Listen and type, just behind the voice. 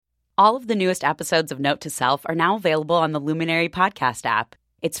All of the newest episodes of Note to Self are now available on the Luminary podcast app.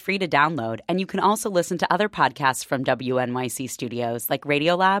 It's free to download, and you can also listen to other podcasts from WNYC Studios like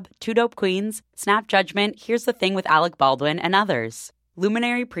Radiolab, Two Dope Queens, Snap Judgment, Here's the Thing with Alec Baldwin, and others.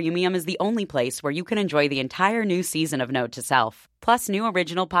 Luminary Premium is the only place where you can enjoy the entire new season of Note to Self, plus new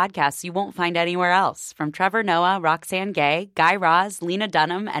original podcasts you won't find anywhere else, from Trevor Noah, Roxanne Gay, Guy Raz, Lena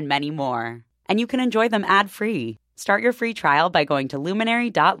Dunham, and many more. And you can enjoy them ad-free. Start your free trial by going to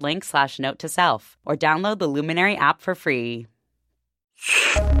luminary.link/note-to-self or download the Luminary app for free.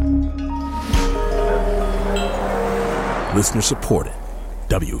 Listener supported.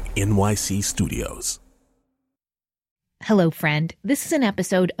 WNYC Studios. Hello, friend. This is an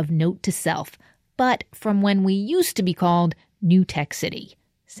episode of Note to Self, but from when we used to be called New Tech City.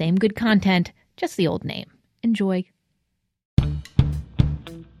 Same good content, just the old name. Enjoy.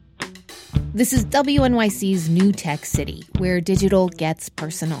 This is WNYC's New Tech City, where digital gets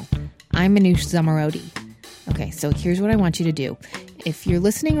personal. I'm Manoush Zamarodi. Okay, so here's what I want you to do. If you're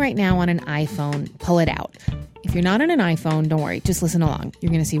listening right now on an iPhone, pull it out. If you're not on an iPhone, don't worry, just listen along.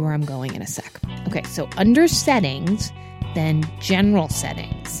 You're going to see where I'm going in a sec. Okay, so under Settings, then General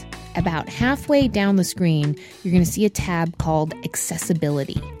Settings. About halfway down the screen, you're going to see a tab called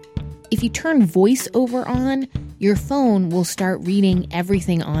Accessibility. If you turn VoiceOver on, your phone will start reading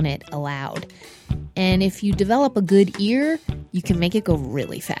everything on it aloud. And if you develop a good ear, you can make it go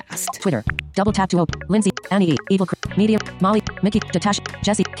really fast. Twitter. Double tap to open. Lindsay. Annie. Evil. Media. Molly. Mickey. Detash.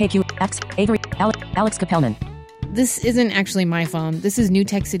 Jesse. KQ. X. Avery. Alex Capelman. This isn't actually my phone. This is New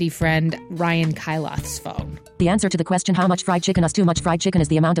Tech City friend Ryan Kyloth's phone. The answer to the question, how much fried chicken is too much fried chicken, is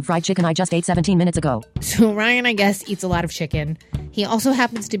the amount of fried chicken I just ate 17 minutes ago. So Ryan, I guess, eats a lot of chicken. He also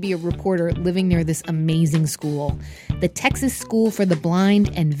happens to be a reporter living near this amazing school, the Texas School for the Blind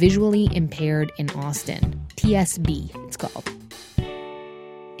and Visually Impaired in Austin. TSB, it's called.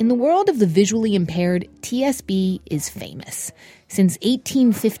 In the world of the visually impaired, TSB is famous. Since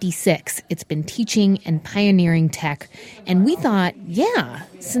 1856, it's been teaching and pioneering tech. And we thought, yeah,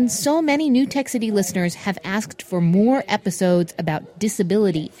 since so many New Tech City listeners have asked for more episodes about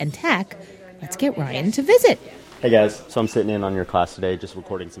disability and tech, let's get Ryan to visit. Hey guys, so I'm sitting in on your class today, just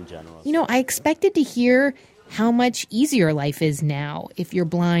recording some generals. You know, I expected to hear how much easier life is now if you're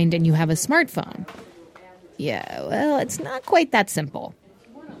blind and you have a smartphone. Yeah, well, it's not quite that simple.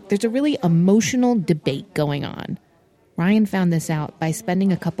 There's a really emotional debate going on. Ryan found this out by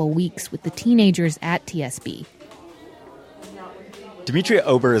spending a couple weeks with the teenagers at TSB. Demetria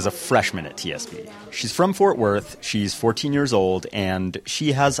Ober is a freshman at TSB. She's from Fort Worth, she's 14 years old, and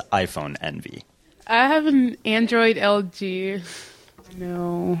she has iPhone envy. I have an Android LG.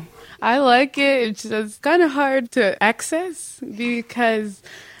 No. I like it. It's just kind of hard to access because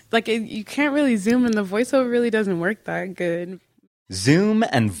you can't really zoom and the voiceover really doesn't work that good. Zoom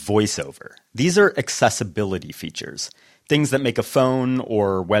and VoiceOver. These are accessibility features, things that make a phone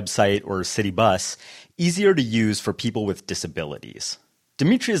or website or city bus easier to use for people with disabilities.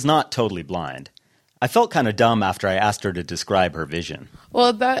 Demetria is not totally blind. I felt kind of dumb after I asked her to describe her vision.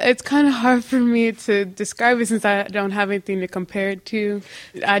 Well, it's kind of hard for me to describe it since I don't have anything to compare it to.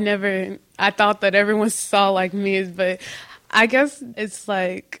 I thought that everyone saw like me, but I guess it's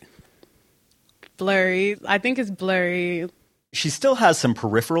like blurry. I think it's blurry. She still has some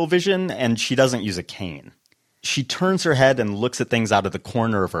peripheral vision, and she doesn't use a cane. She turns her head and looks at things out of the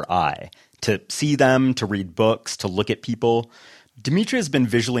corner of her eye, to see them, to read books, to look at people. Demetria has been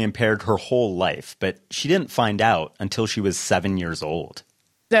visually impaired her whole life, but she didn't find out until she was 7 years old.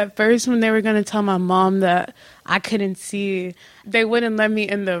 At first, when they were going to tell my mom that I couldn't see, they wouldn't let me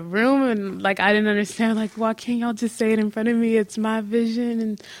in the room. And, I didn't understand, why can't y'all just say it in front of me? It's my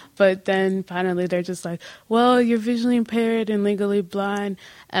vision. But then, finally, they're just like, well, you're visually impaired and legally blind.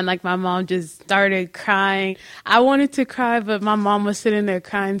 And, my mom just started crying. I wanted to cry, but my mom was sitting there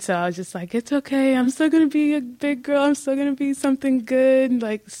crying. So I was just like, it's okay. I'm still going to be a big girl. I'm still going to be something good.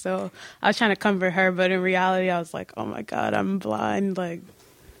 So I was trying to comfort her. But in reality, I was like, oh, my God, I'm blind.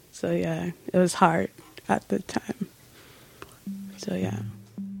 So, yeah, it was hard at the time. So, yeah.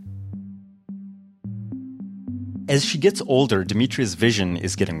 As she gets older, Demetria's vision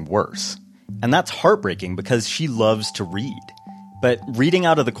is getting worse. And that's heartbreaking because she loves to read. But reading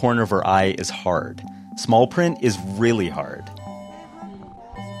out of the corner of her eye is hard. Small print is really hard.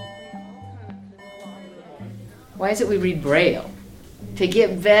 Why is it we read Braille? To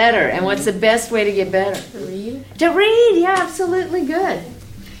get better. And what's the best way to get better? To read? To read, yeah, absolutely good.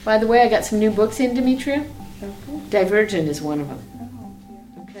 By the way, I got some new books in, Demetria. Okay. Divergent is one of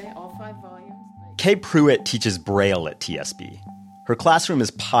them. Okay, all 5 volumes. Kay Pruitt teaches Braille at TSB. Her classroom is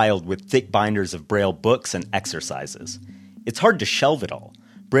piled with thick binders of Braille books and exercises. It's hard to shelve it all.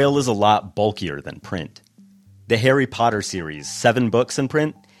 Braille is a lot bulkier than print. The Harry Potter series, 7 books in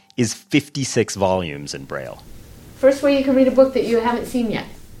print, is 56 volumes in Braille. First way you can read a book that you haven't seen yet.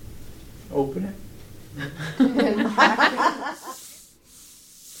 Open it.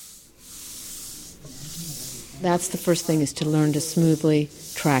 That's the first thing, is to learn to smoothly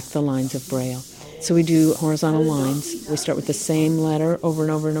track the lines of Braille. So we do horizontal lines. We start with the same letter over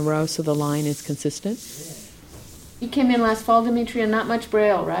and over in a row so the line is consistent. You came in last fall, Demetria, not much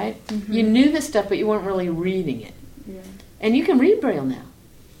Braille, right? Mm-hmm. You knew this stuff, but you weren't really reading it. Yeah. And you can read Braille now.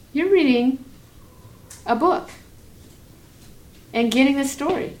 You're reading a book and getting the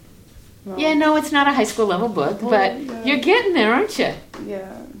story. Well, yeah, no, it's not a high school level book, but you're getting there, aren't you?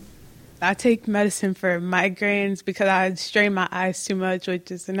 Yeah. I take medicine for migraines because I strain my eyes too much,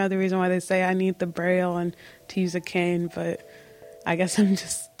 which is another reason why they say I need the Braille and to use a cane, but I guess I'm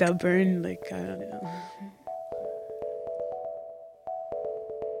just stubborn, I don't know.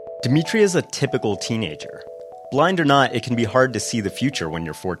 Demetria is a typical teenager. Blind or not, it can be hard to see the future when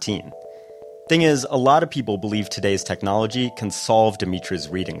you're 14. Thing is, a lot of people believe today's technology can solve Demetria's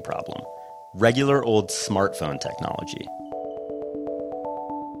reading problem. Regular old smartphone technology.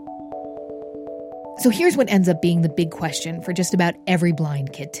 So here's what ends up being the big question for just about every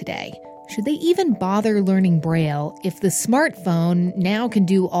blind kid today. Should they even bother learning Braille if the smartphone now can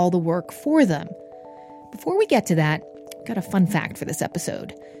do all the work for them? Before we get to that, I've got a fun fact for this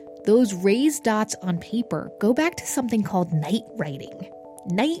episode. Those raised dots on paper go back to something called night writing.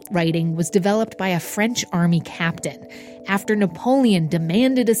 Night writing was developed by a French army captain after Napoleon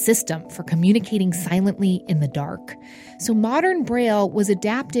demanded a system for communicating silently in the dark. So modern Braille was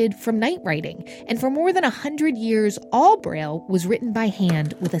adapted from night writing, and for more than 100 years, all Braille was written by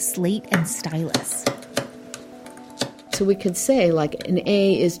hand with a slate and stylus. So we could say, an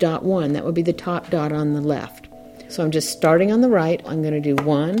A is dot 1. That would be the top dot on the left. So I'm just starting on the right. I'm going to do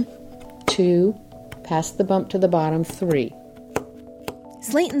 1, 2, past the bump to the bottom, 3.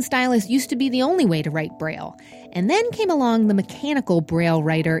 Slate and stylus used to be the only way to write Braille, and then came along the mechanical Braille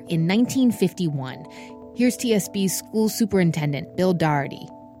writer in 1951. Here's TSB's school superintendent, Bill Doherty.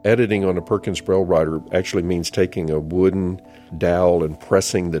 Editing on a Perkins Braille writer actually means taking a wooden dowel and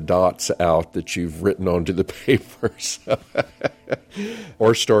pressing the dots out that you've written onto the papers,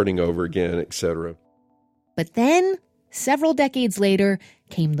 or starting over again, etc. But then, several decades later,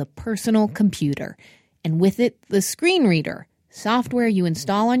 came the personal computer, and with it, the screen reader. Software you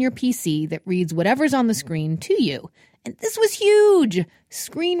install on your PC that reads whatever's on the screen to you. And this was huge!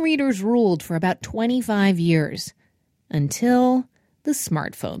 Screen readers ruled for about 25 years. Until the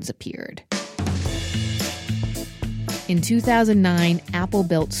smartphones appeared. In 2009, Apple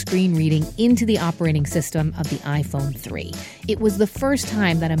built screen reading into the operating system of the iPhone 3. It was the first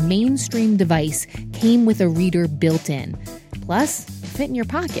time that a mainstream device came with a reader built in. Plus, it fit in your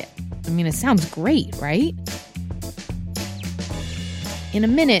pocket. It sounds great, right? In a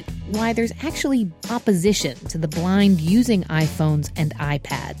minute, why there's actually opposition to the blind using iPhones and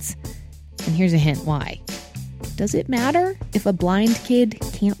iPads. And here's a hint why. Does it matter if a blind kid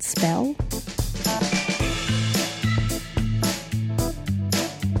can't spell?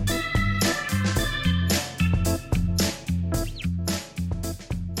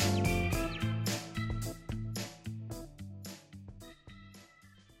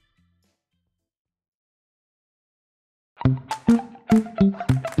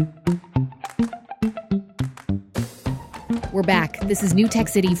 We're back. This is New Tech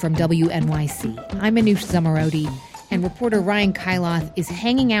City from WNYC. I'm Anoush Zamarotti, and reporter Ryan Kyloth is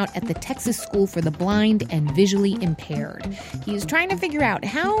hanging out at the Texas School for the Blind and Visually Impaired. He's trying to figure out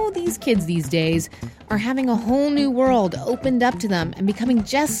how these kids these days are having a whole new world opened up to them and becoming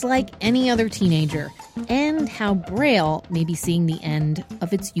just like any other teenager, and how Braille may be seeing the end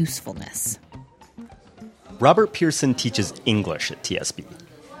of its usefulness. Robert Pearson teaches English at TSB.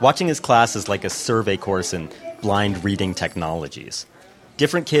 Watching his class is like a survey course in blind reading technologies.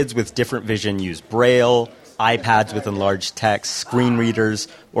 Different kids with different vision use Braille, iPads with enlarged text, screen readers,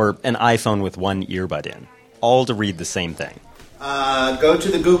 or an iPhone with one earbud in, all to read the same thing. Go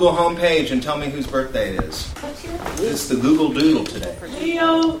to the Google homepage and tell me whose birthday it is. It's the Google Doodle today.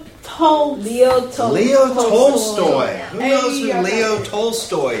 Leo Tolstoy. Leo Tolstoy. Who knows who Leo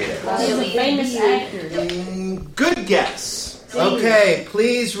Tolstoy is? He's a famous actor. Good guess. Okay,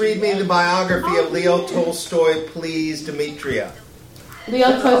 please read me the biography of Leo Tolstoy, please, Demetria.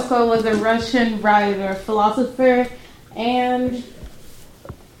 Leo Tolstoy was a Russian writer, philosopher, and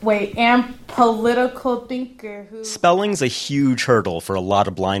political thinker. Spelling's a huge hurdle for a lot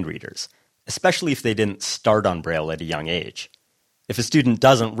of blind readers, especially if they didn't start on Braille at a young age. If a student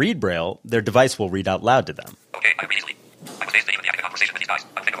doesn't read Braille, their device will read out loud to them. Okay, I read easily. I was basically in the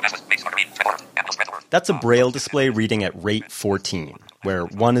That's a Braille display reading at rate 14, where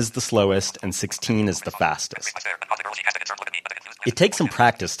 1 is the slowest and 16 is the fastest. It takes some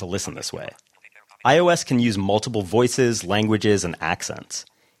practice to listen this way. iOS can use multiple voices, languages, and accents.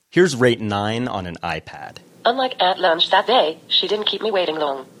 Here's rate 9 on an iPad. Unlike at lunch that day, she didn't keep me waiting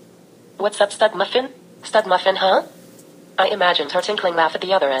long. What's up, stud muffin? Stud muffin, huh? I imagined her tinkling laugh at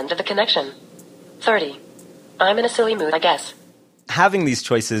the other end of the connection. 30. I'm in a silly mood, I guess. Having these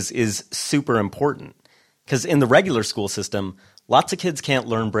choices is super important, because in the regular school system, lots of kids can't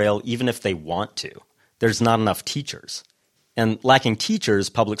learn Braille even if they want to. There's not enough teachers. And lacking teachers,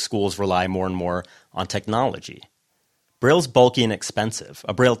 public schools rely more and more on technology. Braille's bulky and expensive.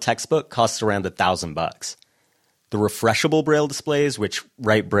 A Braille textbook costs around $1,000. The refreshable Braille displays, which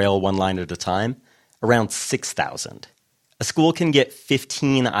write Braille one line at a time, around $6,000. A school can get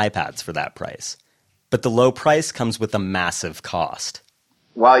 15 iPads for that price. But the low price comes with a massive cost.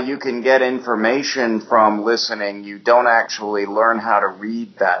 While you can get information from listening, you don't actually learn how to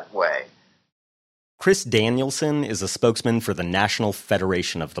read that way. Chris Danielson is a spokesman for the National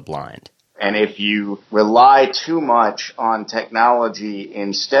Federation of the Blind. And if you rely too much on technology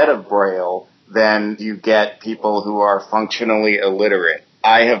instead of Braille, then you get people who are functionally illiterate.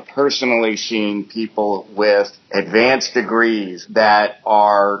 I have personally seen people with advanced degrees that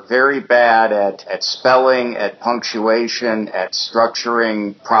are very bad at spelling, at punctuation, at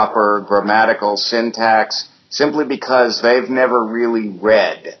structuring proper grammatical syntax, simply because they've never really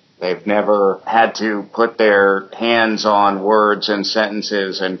read. They've never had to put their hands on words and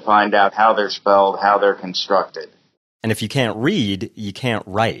sentences and find out how they're spelled, how they're constructed. And if you can't read, you can't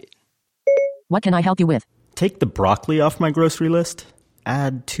write. What can I help you with? Take the broccoli off my grocery list.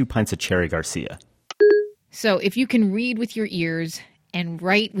 Add 2 pints of Cherry Garcia. So if you can read with your ears and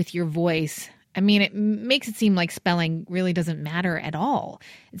write with your voice, I mean, it makes it seem like spelling really doesn't matter at all.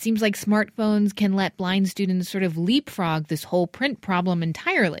 It seems like smartphones can let blind students sort of leapfrog this whole print problem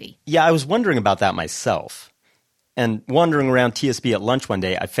entirely. Yeah, I was wondering about that myself. And wandering around TSB at lunch one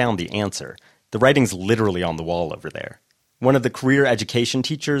day, I found the answer. The writing's literally on the wall over there. One of the career education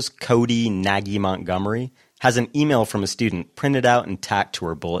teachers, Cody Nagy Montgomery, has an email from a student printed out and tacked to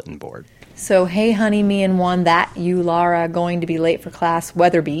her bulletin board. So, hey honey, me and one, that you, Laura, going to be late for class,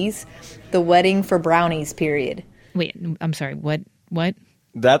 Weatherby's, the wedding for brownies, period. Wait, I'm sorry, what?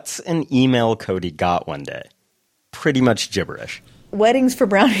 That's an email Cody got one day. Pretty much gibberish. Weddings for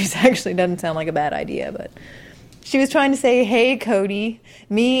brownies actually doesn't sound like a bad idea, but she was trying to say, hey Cody,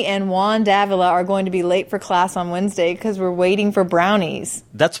 me and Juan Davila are going to be late for class on Wednesday because we're waiting for brownies.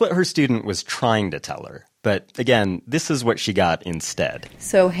 That's what her student was trying to tell her. But again, this is what she got instead.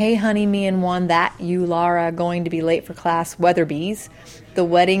 So, hey honey, me and one, that you, Laura, going to be late for class, Weatherby's, the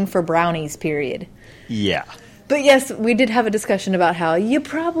wedding for brownies, period. Yeah. But yes, we did have a discussion about how you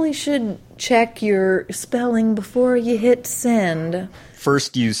probably should check your spelling before you hit send.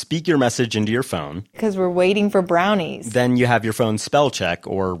 First, you speak your message into your phone. Because we're waiting for brownies. Then you have your phone spell check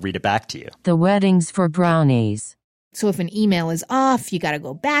or read it back to you. The wedding's for brownies. So if an email is off, you got to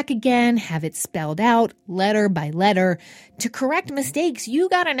go back again, have it spelled out, letter by letter. To correct mistakes, you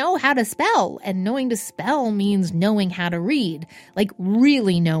got to know how to spell. And knowing to spell means knowing how to read. Like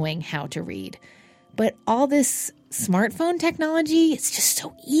really knowing how to read. But all this smartphone technology, it's just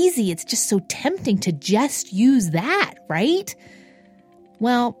so easy. It's just so tempting to just use that, right?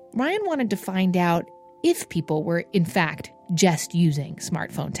 Well, Ryan wanted to find out if people were, in fact, just using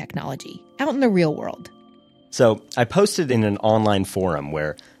smartphone technology out in the real world. So I posted in an online forum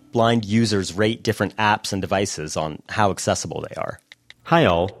where blind users rate different apps and devices on how accessible they are. Hi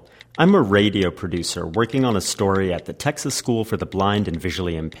all, I'm a radio producer working on a story at the Texas School for the Blind and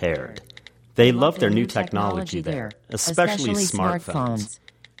Visually Impaired. They love their new technology there, especially smartphones.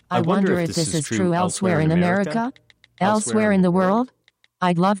 I wonder if this is true elsewhere in America? Elsewhere in the world?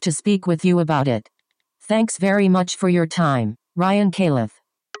 I'd love to speak with you about it. Thanks very much for your time, Ryan Califf.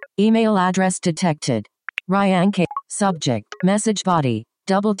 Email address detected. Ryan K. Subject, message body,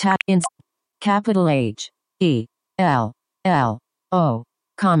 double tap, capital H, E, L, L, O,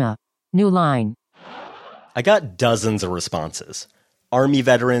 comma, new line. I got dozens of responses. Army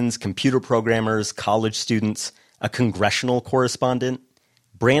veterans, computer programmers, college students, a congressional correspondent.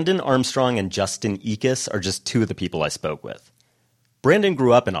 Brandon Armstrong and Justin Ekus are just two of the people I spoke with. Brandon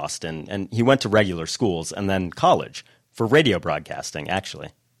grew up in Austin, and he went to regular schools and then college, for radio broadcasting, actually.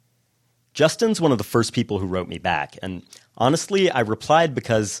 Justin's one of the first people who wrote me back, and honestly, I replied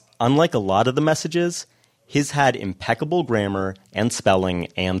because, unlike a lot of the messages, his had impeccable grammar and spelling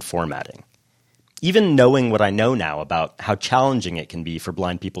and formatting. Even knowing what I know now about how challenging it can be for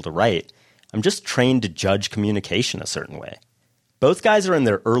blind people to write, I'm just trained to judge communication a certain way. Both guys are in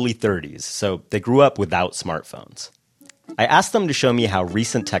their early 30s, so they grew up without smartphones. I asked them to show me how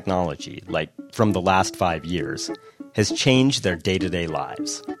recent technology, like from the last 5 years, has changed their day-to-day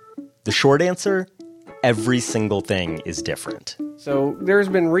lives. The short answer? Every single thing is different. So there's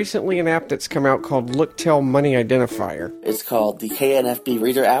been recently an app that's come out called Look Tell Money Identifier. It's called the KNFB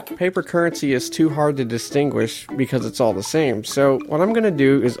Reader app. Paper currency is too hard to distinguish because it's all the same. So what I'm going to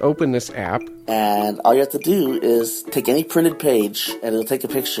do is open this app. And all you have to do is take any printed page, and it'll take a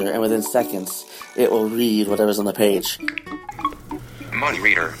picture, and within seconds, it will read whatever's on the page. Money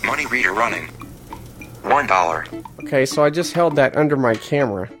reader running. $1. Okay, so I just held that under my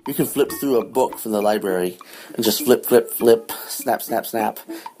camera. You can flip through a book from the library and just flip, snap, snap, snap,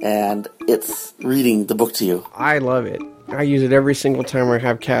 and it's reading the book to you. I love it. I use it every single time I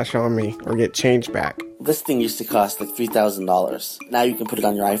have cash on me or get change back. This thing used to cost like $3,000. Now you can put it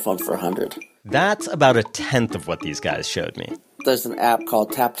on your iPhone for $100. That's about a tenth of what these guys showed me. There's an app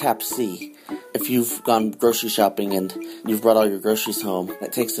called TapTapSee. If you've gone grocery shopping and you've brought all your groceries home,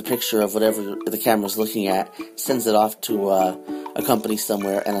 it takes a picture of whatever the camera's looking at, sends it off to a company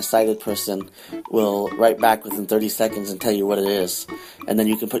somewhere, and a sighted person will write back within 30 seconds and tell you what it is. And then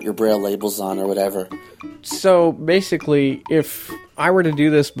you can put your Braille labels on or whatever. So basically, if I were to do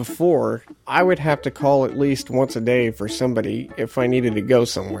this before, I would have to call at least once a day for somebody if I needed to go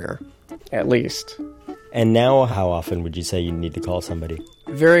somewhere. At least. And now, how often would you say you need to call somebody?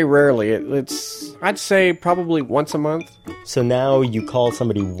 Very rarely. I'd say probably once a month. So now you call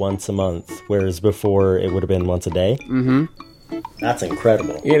somebody once a month, whereas before it would have been once a day? Mm-hmm. That's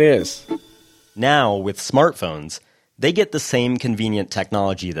incredible. It is. Now, with smartphones, they get the same convenient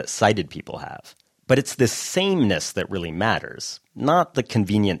technology that sighted people have. But it's this sameness that really matters, not the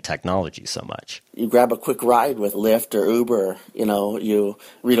convenient technology so much. You grab a quick ride with Lyft or Uber, you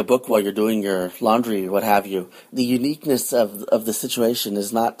read a book while you're doing your laundry, what have you. The uniqueness of the situation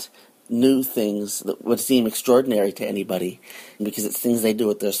is not new things that would seem extraordinary to anybody, because it's things they do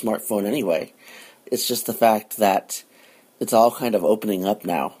with their smartphone anyway. It's just the fact that it's all kind of opening up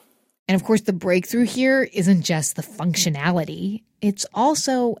now. And of course, the breakthrough here isn't just the functionality. It's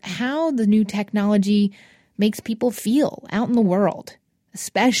also how the new technology makes people feel out in the world,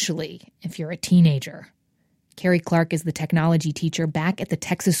 especially if you're a teenager. Carrie Clark is the technology teacher back at the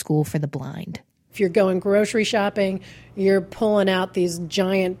Texas School for the Blind. If you're going grocery shopping, you're pulling out these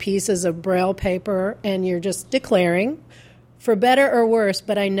giant pieces of Braille paper and you're just declaring, for better or worse,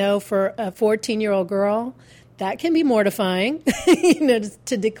 but I know for a 14-year-old girl, that can be mortifying,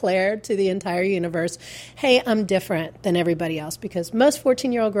 to declare to the entire universe, hey, I'm different than everybody else, because most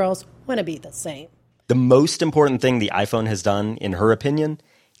 14-year-old girls want to be the same. The most important thing the iPhone has done, in her opinion,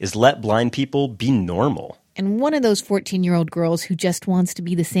 is let blind people be normal. And one of those 14-year-old girls who just wants to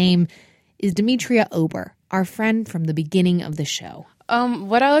be the same is Demetria Ober, our friend from the beginning of the show.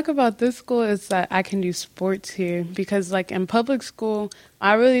 What I like about this school is that I can do sports here, because like in public school,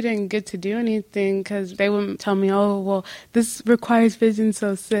 I really didn't get to do anything because they would tell me, oh, well, this requires vision,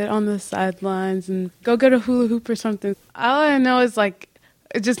 so sit on the sidelines and go get a hula hoop or something. All I know is like,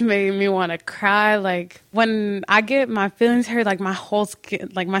 it just made me want to cry. Like when I get my feelings hurt, like my whole skin,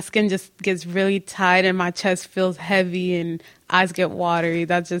 like my skin just gets really tight and my chest feels heavy and eyes get watery.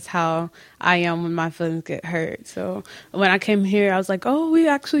 That's just how I am when my feelings get hurt. So when I came here, I was like, oh, we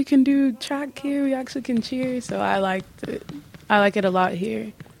actually can do track here. We actually can cheer. So I liked it. I like it a lot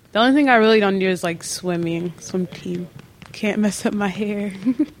here. The only thing I really don't do is like swimming, swim team. Can't mess up my hair.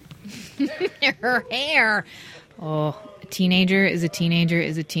 Her hair. Oh, a teenager is a teenager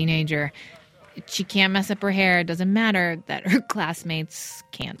is a teenager. She can't mess up her hair. It doesn't matter that her classmates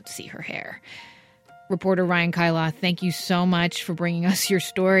can't see her hair. Reporter Ryan Kyla, thank you so much for bringing us your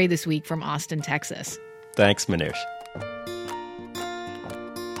story this week from Austin, Texas. Thanks, Manoush.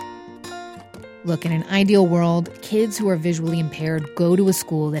 Look, in an ideal world, kids who are visually impaired go to a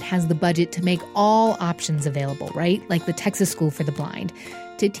school that has the budget to make all options available, right? Like the Texas School for the Blind.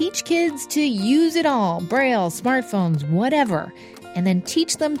 To teach kids to use it all, Braille, smartphones, whatever, and then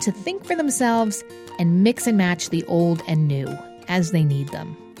teach them to think for themselves and mix and match the old and new as they need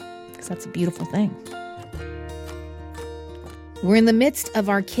them. Because that's a beautiful thing. We're in the midst of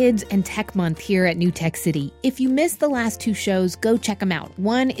our Kids and Tech Month here at New Tech City. If you missed the last two shows, go check them out.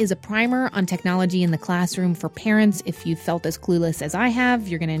 One is a primer on technology in the classroom for parents. If you felt as clueless as I have,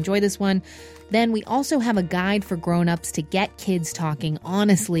 you're going to enjoy this one. Then we also have a guide for grown-ups to get kids talking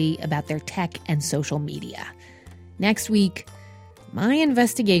honestly about their tech and social media. Next week, my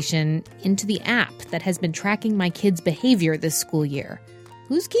investigation into the app that has been tracking my kids' behavior this school year.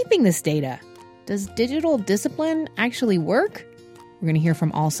 Who's keeping this data? Does digital discipline actually work? We're going to hear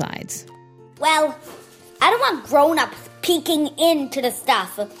from all sides. Well, I don't want grown-ups peeking into the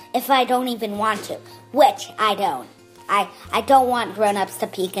stuff if I don't even want to, which I don't. I don't want grown-ups to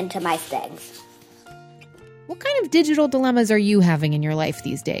peek into my things. What kind of digital dilemmas are you having in your life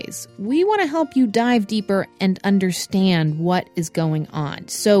these days? We want to help you dive deeper and understand what is going on.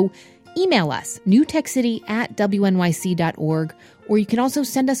 So email us, newtechcity@wnyc.org, or you can also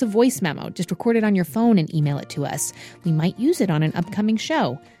send us a voice memo. Just record it on your phone and email it to us. We might use it on an upcoming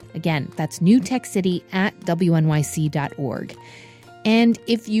show. Again, that's newtechcity@wnyc.org. And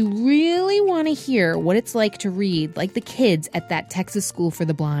if you really want to hear what it's like to read like the kids at that Texas School for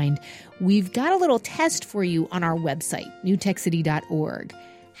the Blind, we've got a little test for you on our website, newtechcity.org.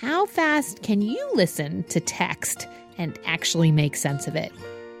 How fast can you listen to text and actually make sense of it?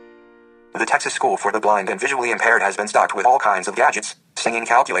 The Texas School for the Blind and Visually Impaired has been stocked with all kinds of gadgets, singing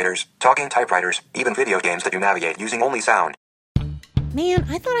calculators, talking typewriters, even video games that you navigate using only sound. Man,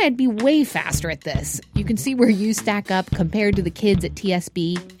 I thought I'd be way faster at this. You can see where you stack up compared to the kids at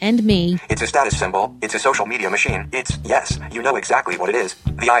TSB and me. It's a status symbol. It's a social media machine. It's, yes, you know exactly what it is.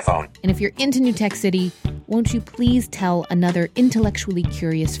 The iPhone. And if you're into New Tech City, won't you please tell another intellectually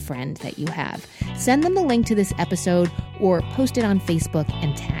curious friend that you have? Send them the link to this episode or post it on Facebook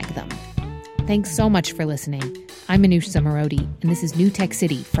and tag them. Thanks so much for listening. I'm Manoush Zomorodi, and this is New Tech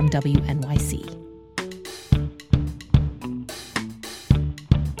City from WNYC.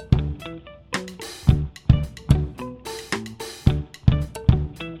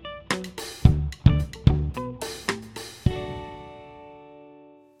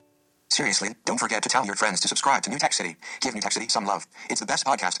 Seriously, don't forget to tell your friends to subscribe to New Tech City. Give New Tech City some love. It's the best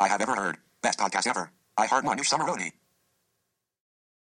podcast I have ever heard. Best podcast ever. I heart Manoush Zomorodi.